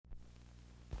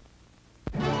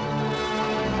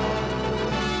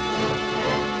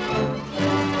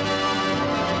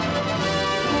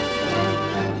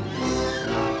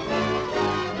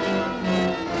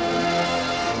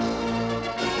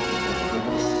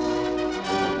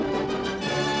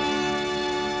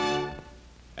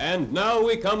And now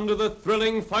we come to the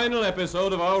thrilling final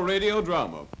episode of our radio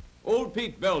drama. Old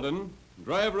Pete Belden,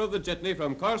 driver of the jitney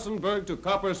from Carsonburg to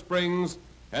Copper Springs,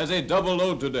 has a double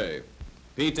load today.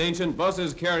 Pete's ancient bus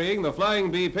is carrying the Flying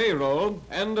Bee payroll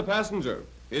and a passenger,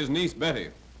 his niece Betty.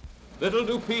 Little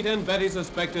do Pete and Betty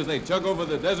suspect as they chug over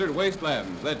the desert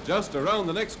wastelands that just around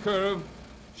the next curve,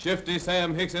 Shifty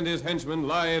Sam Hicks and his henchmen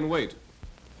lie in wait.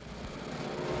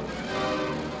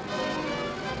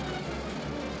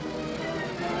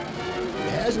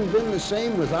 It hasn't been the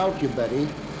same without you, Betty,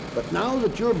 but now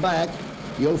that you're back,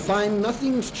 you'll find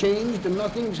nothing's changed and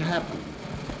nothing's happened.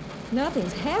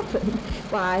 Nothing's happened?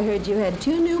 Why, I heard you had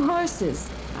 2 new horses.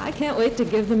 I can't wait to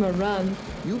give them a run.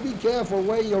 You be careful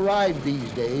where you ride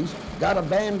these days. Got a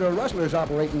band of rustlers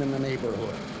operating in the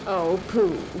neighborhood. Oh,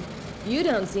 pooh. You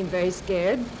don't seem very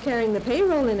scared, carrying the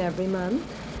payroll in every month.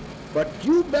 But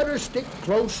you better stick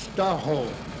close to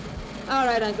home. All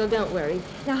right, Uncle, don't worry.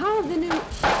 Now, how have the new...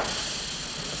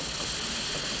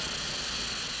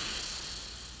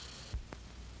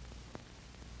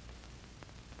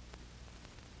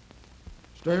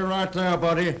 Stay right there,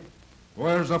 buddy.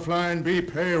 Where's the Flying Bee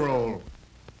payroll?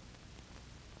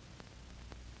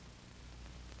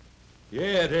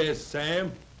 Yeah, it is,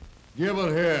 Sam. Give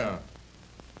it here.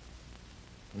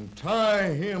 And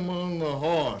tie him on the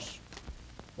horse.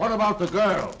 What about the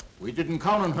girl? We didn't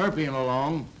count on her being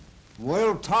along.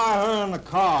 We'll tie her in the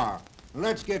car.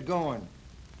 Let's get going.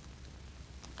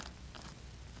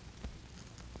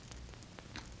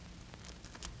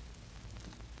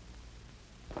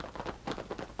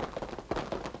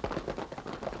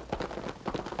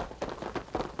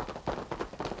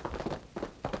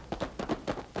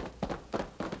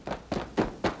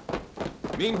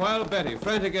 Meanwhile, Betty,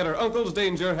 frantic at her uncle's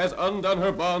danger, has undone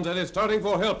her bonds and is starting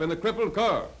for help in the crippled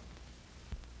car.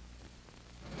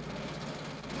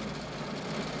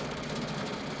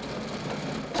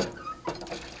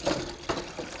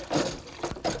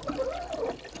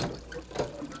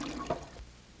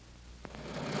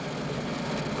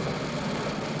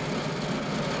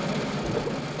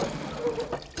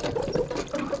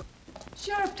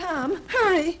 Sheriff Tom,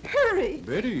 hurry, hurry.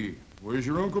 Betty, where's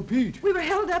your Uncle Pete? We were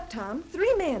held up, Tom.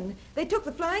 3 men. They took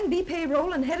the Flying Bee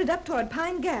payroll and headed up toward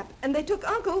Pine Gap, and they took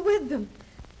Uncle with them.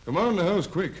 Come on in the house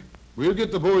quick. We'll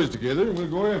get the boys together and we'll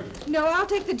go after them. No, I'll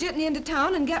take the jitney into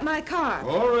town and get my car.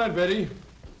 All right, Betty.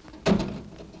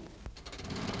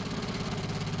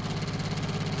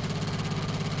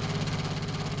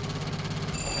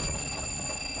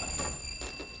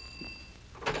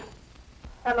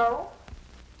 Hello?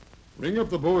 Ring up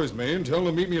the boys, man. Tell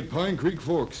them to meet me at Pine Creek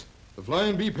Forks. The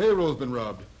Flying Bee payroll's been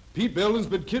robbed. Pete Belden's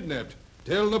been kidnapped.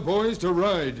 Tell the boys to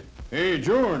ride. Hey,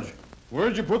 George,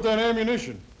 where'd you put that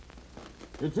ammunition?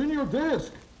 It's in your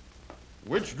desk.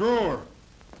 Which drawer?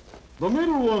 The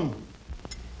middle one.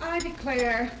 I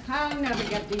declare, I'll never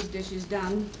get these dishes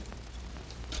done.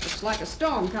 Looks like a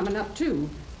storm coming up, too.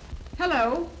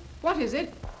 Hello, what is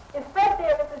it? Is Fred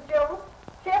there, Mrs. Jones?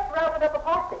 Chef rounded up a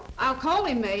posse. I'll call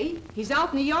him, May. He's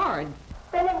out in the yard.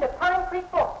 Send him to Pine Creek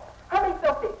Forks. Hurry,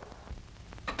 Sophie.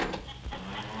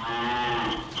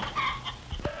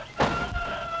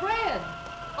 Fred!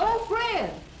 Oh,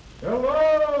 Fred!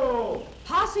 Hello!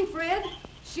 Posse, Fred.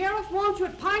 Sheriff wants you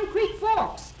at Pine Creek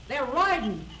Forks. They're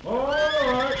riding. All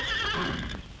right.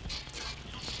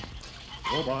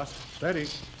 Go, boss. Steady.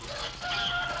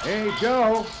 Hey,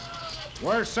 Joe,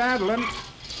 we're saddling.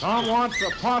 Tom wants a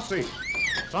posse.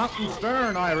 Something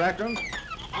stirring, I reckon.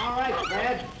 All right,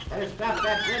 Fred. Better stop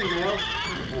that windmill.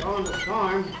 We're on the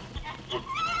storm.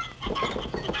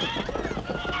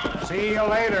 See you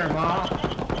later, Ma.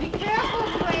 Be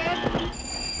careful, Fred.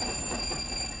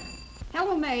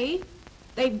 Hello, May.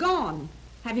 They've gone.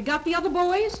 Have you got the other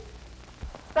boys?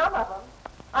 Some of them.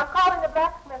 I'm calling the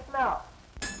blacksmith now.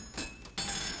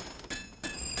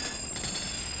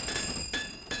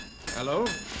 Hello?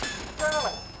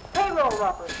 Sterling. Payroll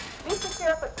robbers. Meet the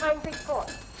sheriff at Pine Creek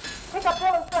Forks. Pick up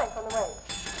Bill and Frank on the way.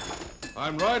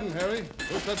 I'm riding, Harry.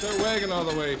 Push that there wagon out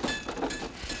of the way.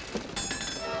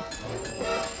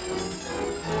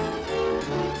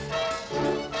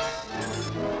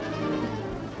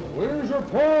 Where's your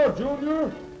pa,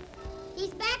 Junior?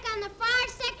 He's back on the far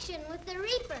section with the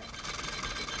reaper.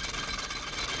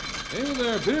 Hey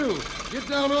there, Bill. Get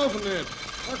down off of it.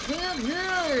 I can't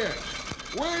hear you.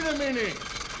 Wait a minute.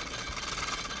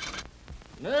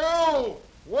 No!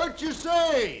 What you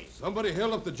say? Somebody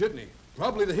held up the jitney.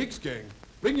 Probably the Hicks gang.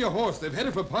 Bring your horse. They've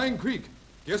headed for Pine Creek.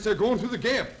 Guess they're going through the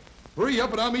gap. Hurry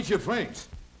up and I'll meet you at Frank's.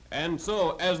 And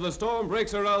so, as the storm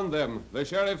breaks around them, the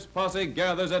sheriff's posse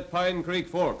gathers at Pine Creek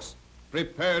Forks,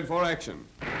 prepared for action.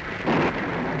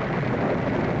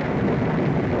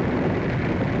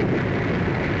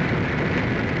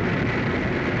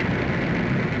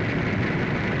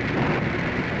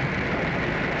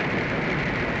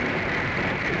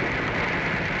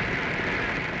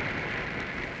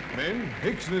 Men,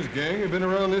 Hicks and his gang have been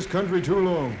around this country too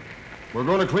long. We're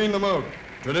going to clean them out,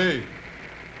 today.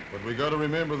 But we got to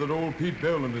remember that old Pete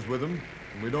Belden is with them,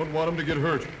 and we don't want him to get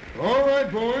hurt. All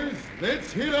right, boys,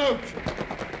 let's hit out.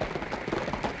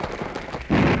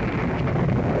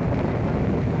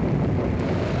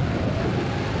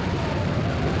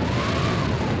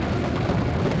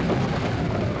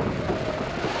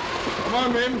 Come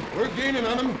on, men. We're gaining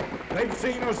on them. They've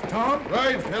seen us, Tom?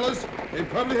 Right, fellas. They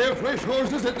probably have fresh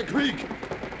horses at the creek.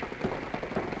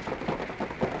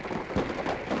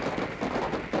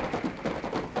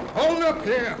 Hold up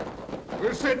here.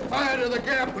 We'll set fire to the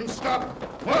gap and stop.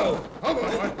 Whoa!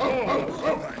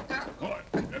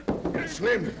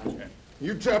 Slim,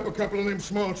 you chop a couple of them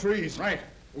small trees. Right.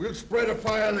 We'll spread a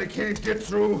fire they can't get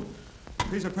through.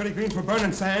 These are pretty green for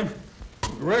burning, Sam.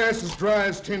 Grass is dry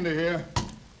as tinder here.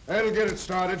 That'll get it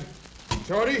started.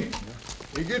 Shorty,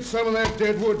 you get some of that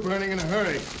dead wood burning in a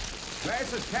hurry.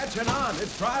 Grass is catching on.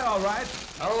 It's dry, all right.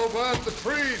 How about the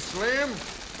trees, Slim?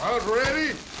 About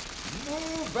ready?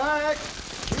 Move back.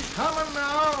 He's coming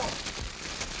now.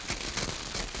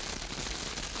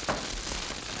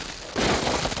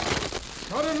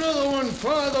 Cut another one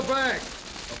farther back.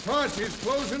 Apache's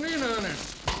closing in on us.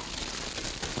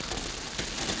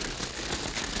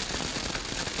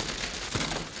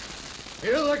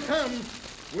 Here they come.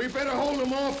 We better hold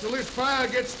them off till this fire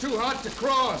gets too hot to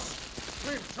cross.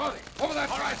 Slim, Shorty, over that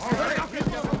side.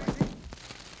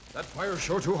 That fire's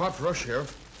sure too hot for us,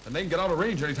 Sheriff. And they can get out of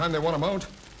range any time they want to mount.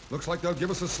 Looks like they'll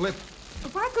give us a slip.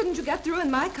 Why couldn't you get through in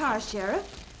my car, Sheriff?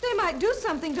 They might do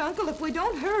something to Uncle if we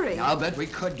don't hurry. I'll bet we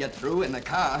could get through in the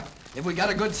car if we got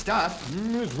a good start.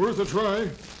 It's worth a try.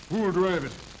 Who'll drive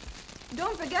it?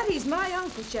 Don't forget he's my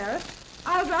uncle, Sheriff.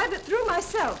 I'll drive it through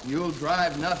myself. You'll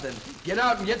drive nothing. Get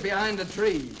out and get behind the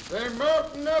tree. They're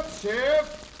mounting up,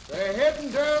 Sheriff. They're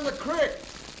heading down the creek.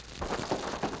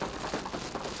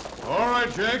 All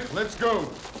right, Jack, let's go.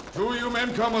 Two of you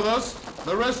men come with us.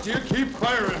 The rest of you keep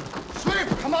firing. Slim,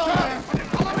 come on.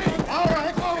 Follow me. All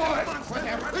right, forward.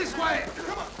 This way.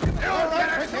 Come on. All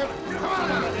right, come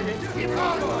on. Keep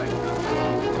on, boys.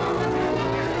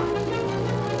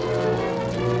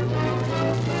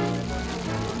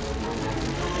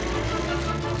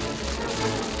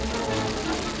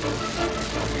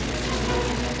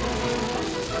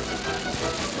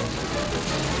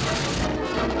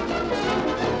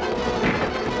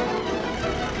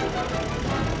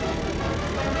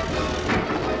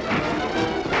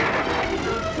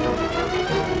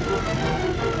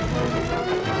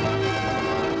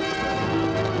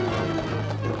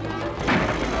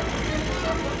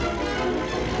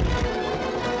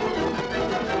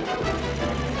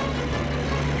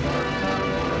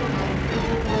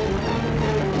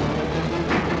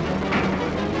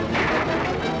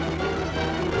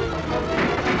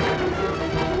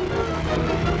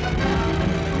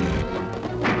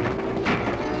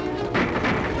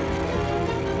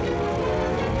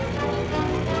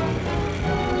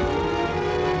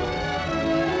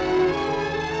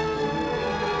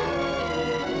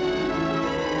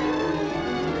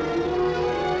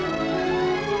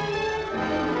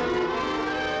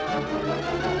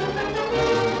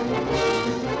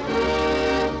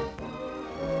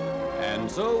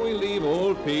 So we leave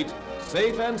old Pete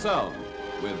safe and sound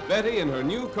with Betty in her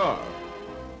new car.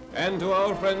 And to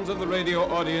our friends of the radio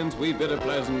audience, we bid a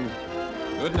pleasant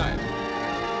good night.